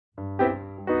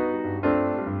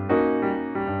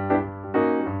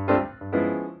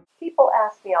People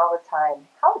ask me all the time,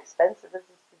 how expensive is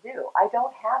this to do? I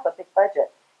don't have a big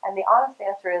budget. And the honest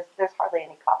answer is there's hardly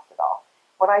any cost at all.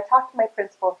 When I talked to my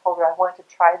principal and told her I wanted to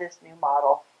try this new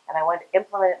model and I wanted to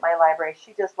implement it in my library,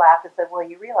 she just laughed and said, well,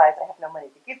 you realize I have no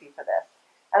money to give you for this.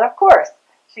 And of course,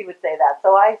 she would say that.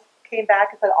 So I came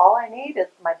back and said, all I need is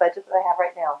my budget that I have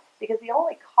right now. Because the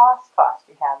only cost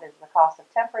you have is the cost of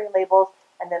temporary labels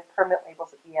and then permanent labels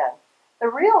at the end.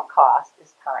 The real cost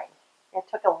is time. It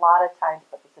took a lot of time to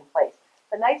put this in place.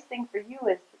 The nice thing for you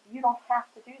is that you don't have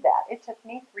to do that. It took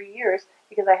me 3 years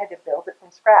because I had to build it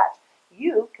from scratch.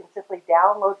 You can simply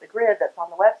download the grid that's on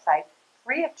the website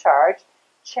free of charge,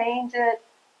 change it,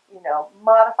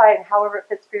 modify it however it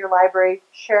fits for your library,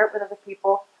 share it with other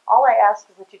people. All I ask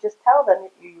is that you just tell them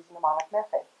that you're using the Monarch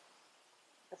method.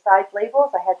 Besides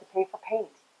labels, I had to pay for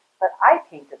paint, but I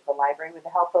painted the library with the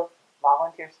help of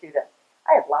volunteer students.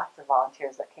 I had lots of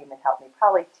volunteers that came and helped me.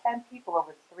 Probably 10 people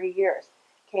over 3 years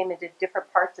came and did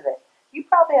different parts of it. You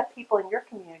probably have people in your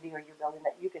community or your building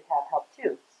that you could have help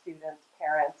too, students,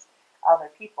 parents,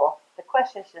 other people. The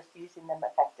question is just using them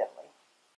effectively.